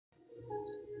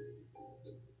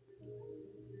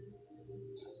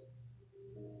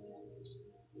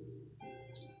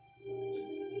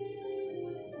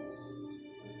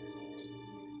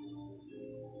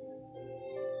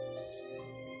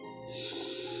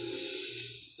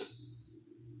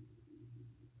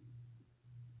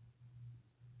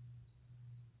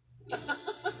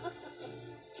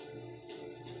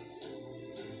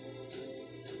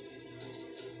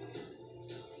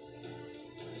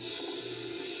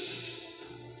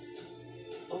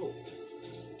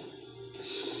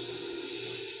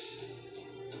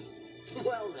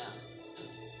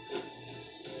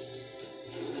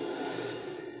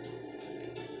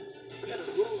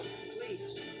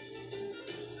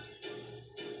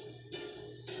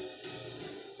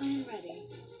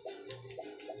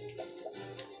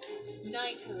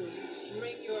Knighthood,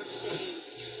 bring your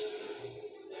shade.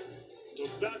 The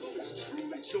battle is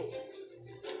truly joined.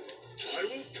 I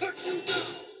will cut you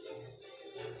down!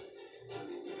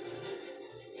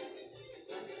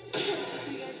 What's the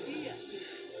big idea?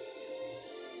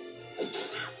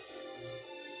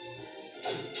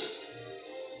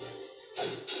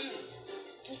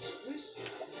 What's this?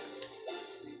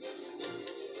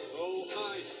 Oh,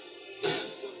 ice!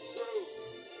 Yes, I'm through!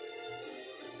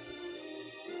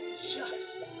 Shucks.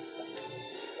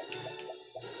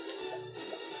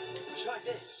 Try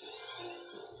this.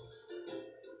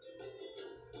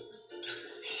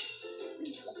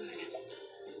 The rainbow.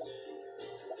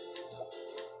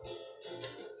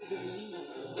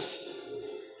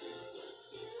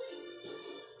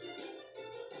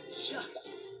 Shucks.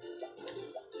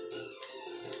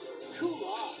 Cool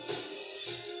off.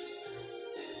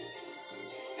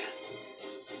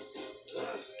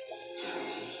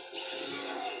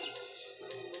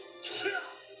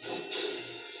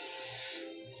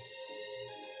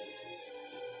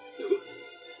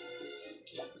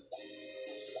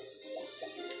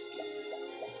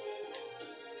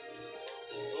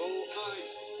 Oh,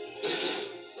 ice! Yes,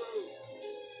 I'm through!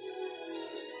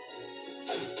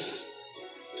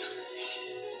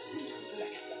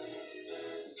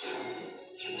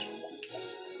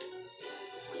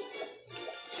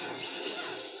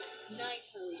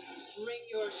 Knighthood, bring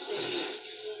your shade.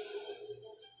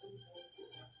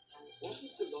 What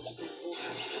is the logical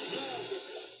cause?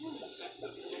 That's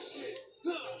something you did.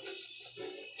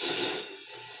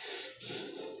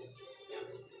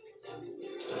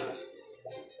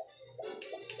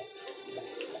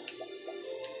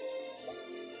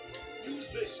 Use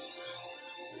this.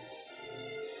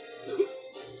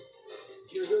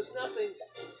 Here goes nothing.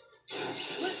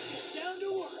 Let's get down to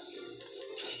work.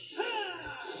 Ha!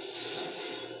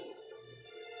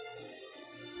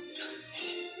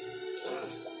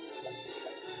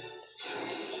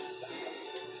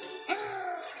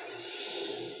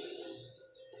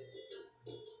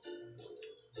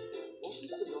 What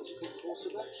is the logical course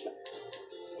of action?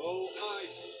 Oh,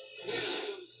 ice! Yes,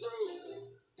 I'm through!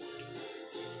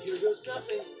 Here goes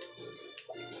nothing.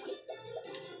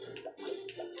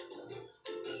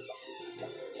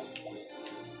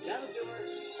 That'll do her.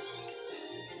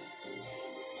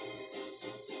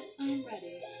 I'm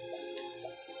ready.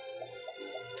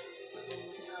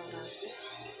 How about this?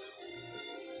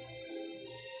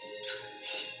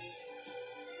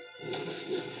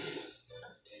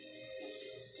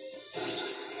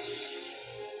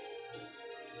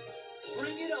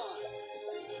 Bring it on.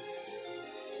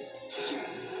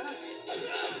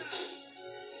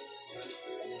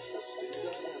 Interesting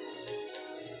dilemma.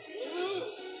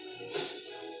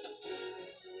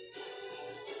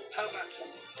 How about you?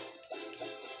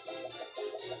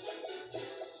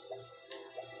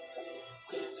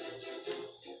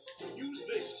 Use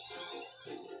this.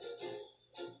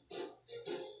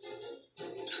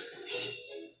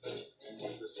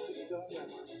 Interesting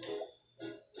dilemma.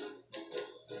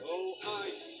 Oh,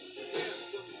 ice!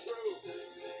 Yes, I'm through!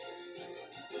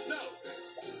 No!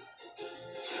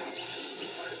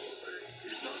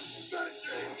 It's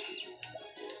unbending!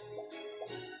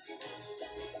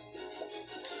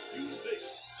 Use this.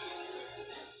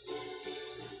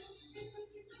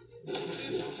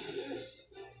 What's this?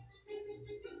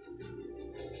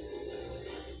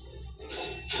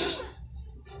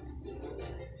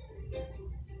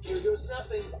 Here goes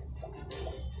nothing.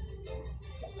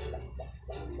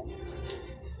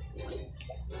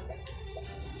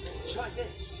 Try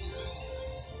this.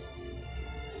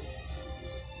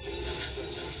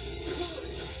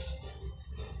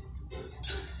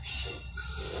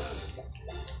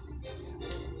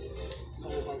 How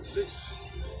about this?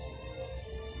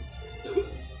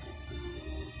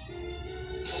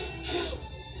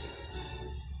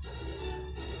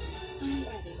 I'm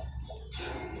ready.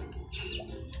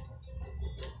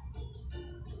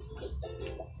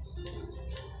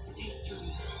 Stay strong.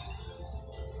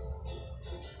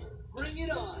 Bring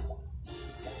it on.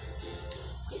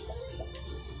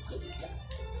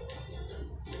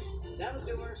 That'll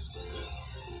do her.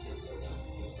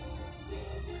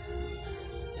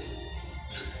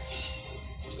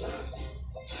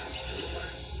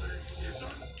 It's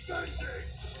unbending!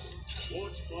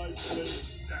 Watch my blade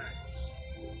dance.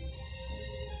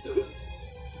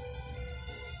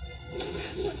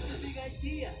 What's the big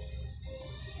idea?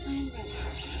 I'm ready.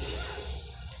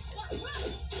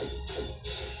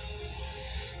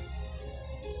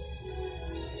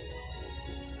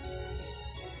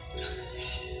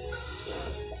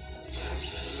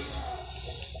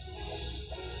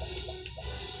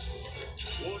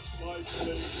 Watch my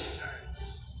blade dance.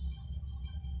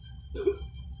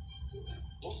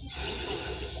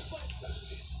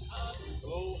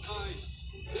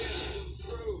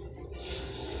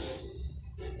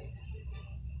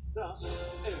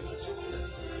 us and a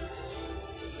surprise.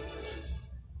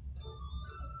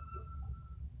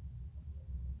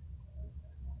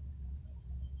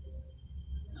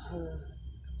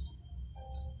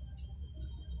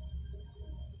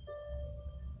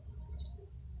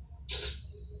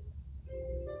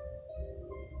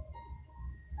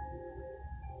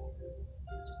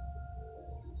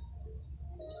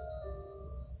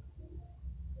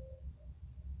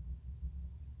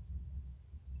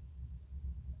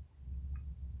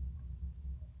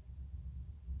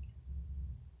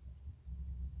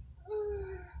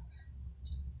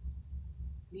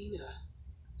 Nina.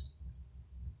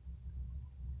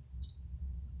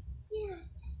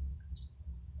 Yes.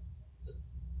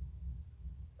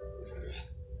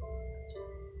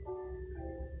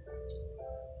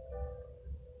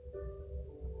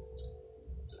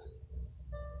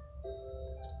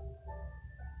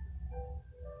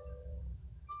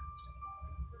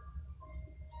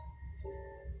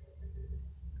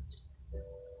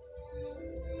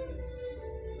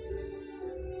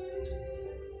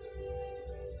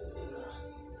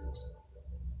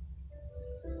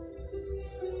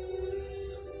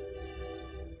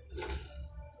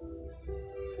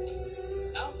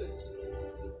 Alfyn.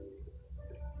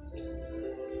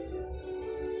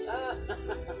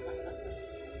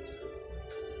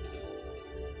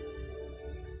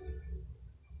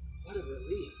 What a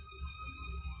relief.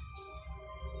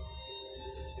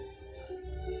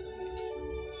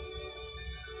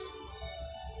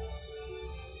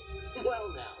 Well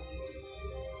now,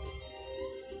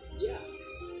 Yeah.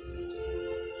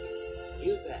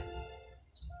 you bet.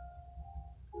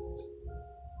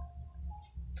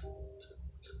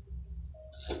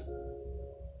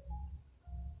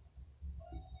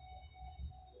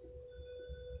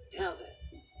 Now then.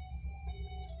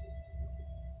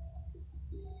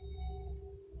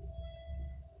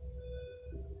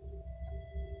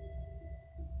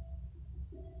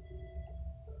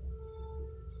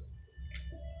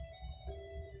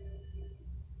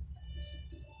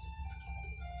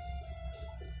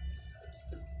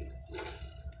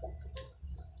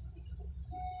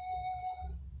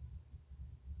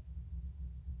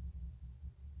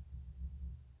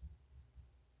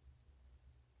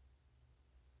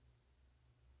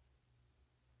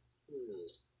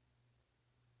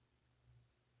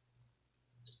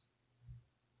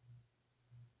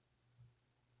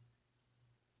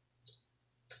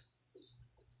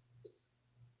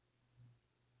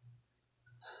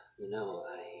 You know,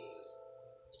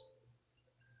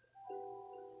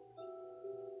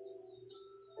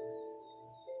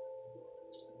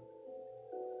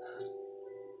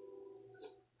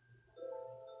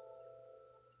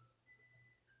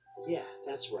 yeah,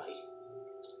 that's right.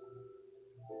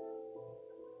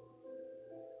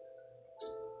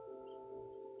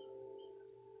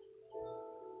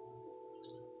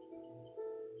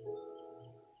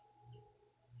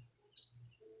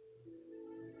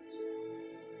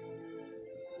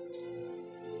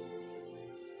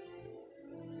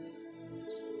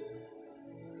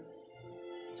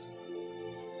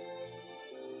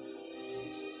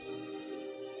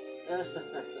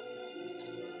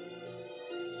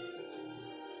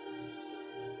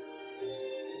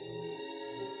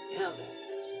 Now then.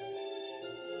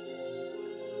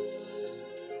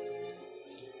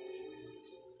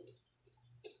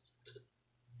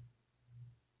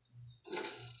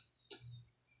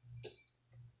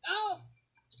 Ow!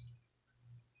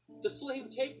 The flame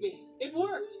take me. It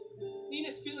worked.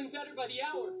 Nina's feeling better by the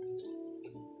hour.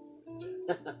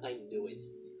 I knew it.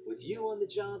 With you on the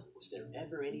job, was there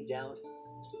ever any doubt?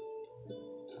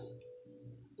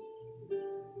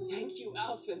 Thank you,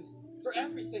 Alfyn, for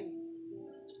everything.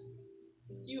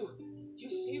 You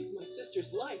saved my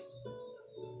sister's life.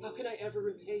 How can I ever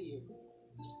repay you?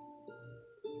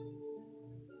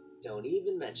 Don't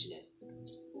even mention it.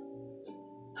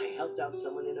 I helped out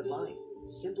someone in a bind.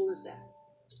 Simple as that.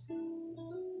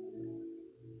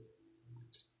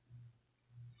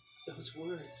 Those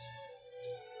words.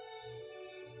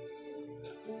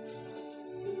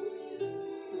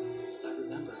 I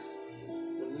remember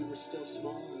when we were still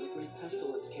small and the great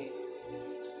pestilence came.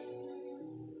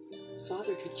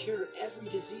 Father could cure every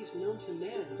disease known to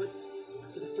man, but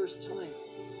for the first time,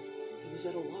 he was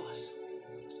at a loss.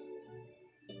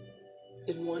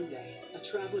 Then one day, a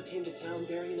traveler came to town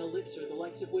bearing an elixir the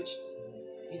likes of which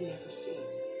we'd never seen.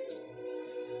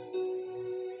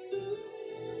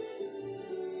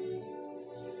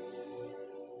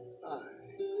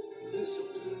 This'll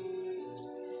do it.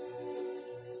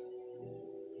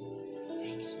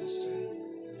 Thanks, mister.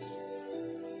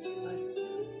 But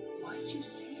why'd you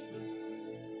save me?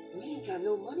 We ain't got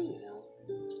no money, you know.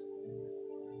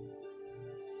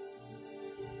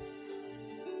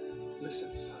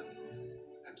 Listen, son,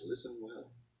 and listen well.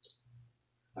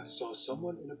 I saw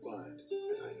someone in a bind,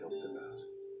 and I helped him out.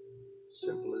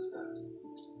 Simple as that.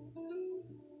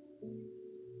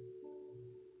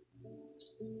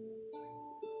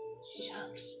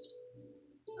 Shucks.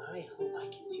 I hope I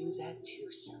can do that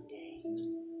too someday.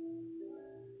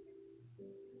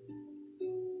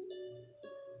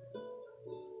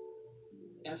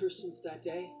 Ever since that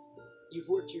day, you've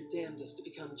worked your damnedest to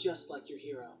become just like your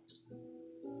hero.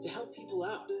 To help people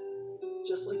out,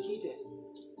 just like he did.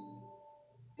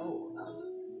 Oh,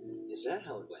 is that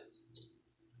how it went?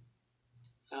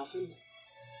 Alfyn,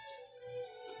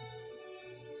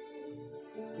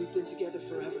 we've been together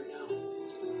forever now.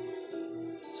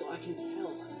 So I can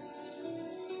tell.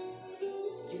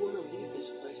 You want to leave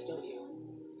this place, don't you?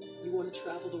 You want to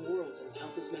travel the world and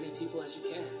help as many people as you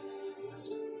can.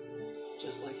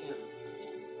 Just like him.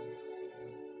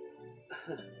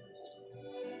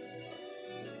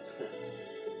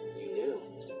 You knew.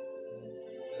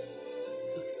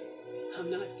 I'm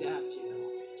not daft, you know.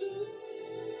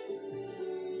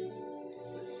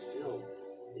 But still,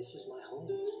 this is my home.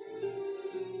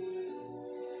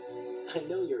 I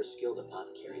know you're a skilled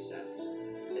apothecary, Seth.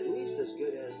 At least as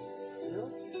good as,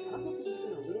 probably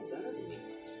even a little better than me.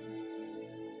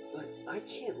 But I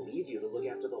can't leave you to look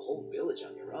after the whole village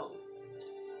on your own.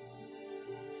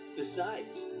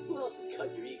 Besides, who else would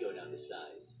cut your ego down to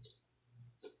size?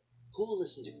 Who will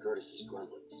listen to Gertus's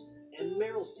grumblings and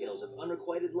Meryl's tales of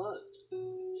unrequited love?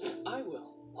 I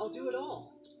will. I'll do it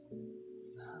all.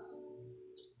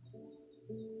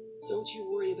 Don't you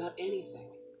worry about anything.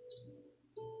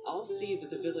 I'll see that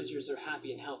the villagers are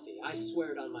happy and healthy. I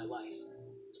swear it on my life.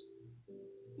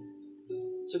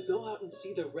 So go out and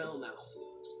see the realm, Alf.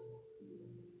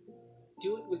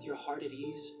 Do it with your heart at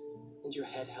ease and your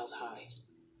head held high.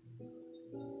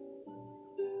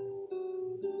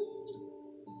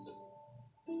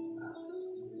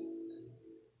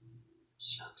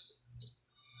 Shucks.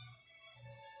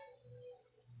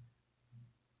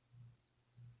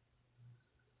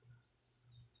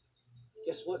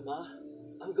 Guess what, Ma?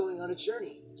 I'm going on a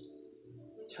journey.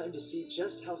 Time to see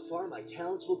just how far my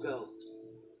talents will go.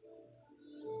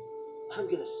 I'm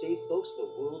gonna save folks the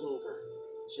world over,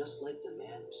 just like the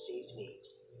man who saved me.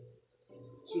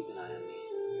 Keep an eye on me,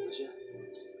 would you?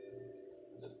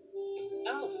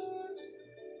 Alf!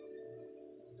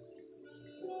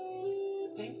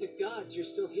 Thank the gods you're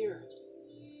still here.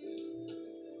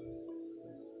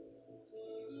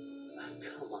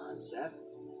 Come on, Seth.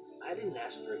 I didn't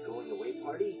ask for a going-away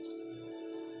party.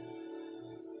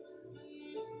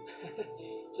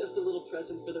 Just a little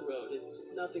present for the road. It's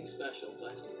nothing special,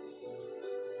 but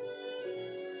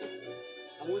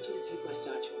I want you to take my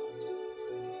satchel.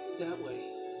 That way,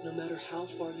 no matter how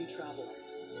far you travel,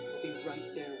 I'll be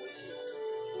right there with you.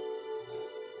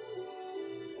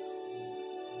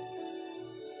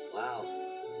 Wow.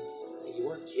 You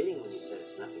weren't kidding when you said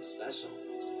it's nothing special.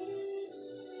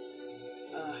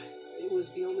 It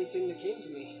was the only thing that came to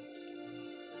me.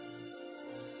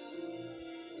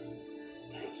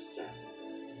 Thanks, Seth.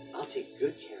 I'll take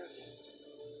good care of it.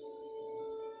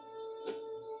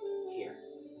 Here,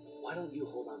 why don't you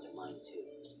hold on to mine too?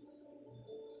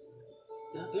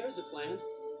 Now there's a plan.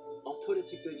 I'll put it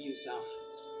to good use, Alf.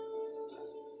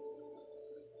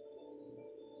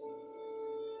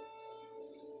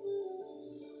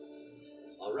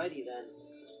 Alrighty then.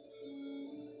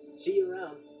 See you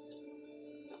around.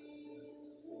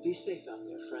 Be safe out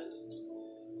there, friend.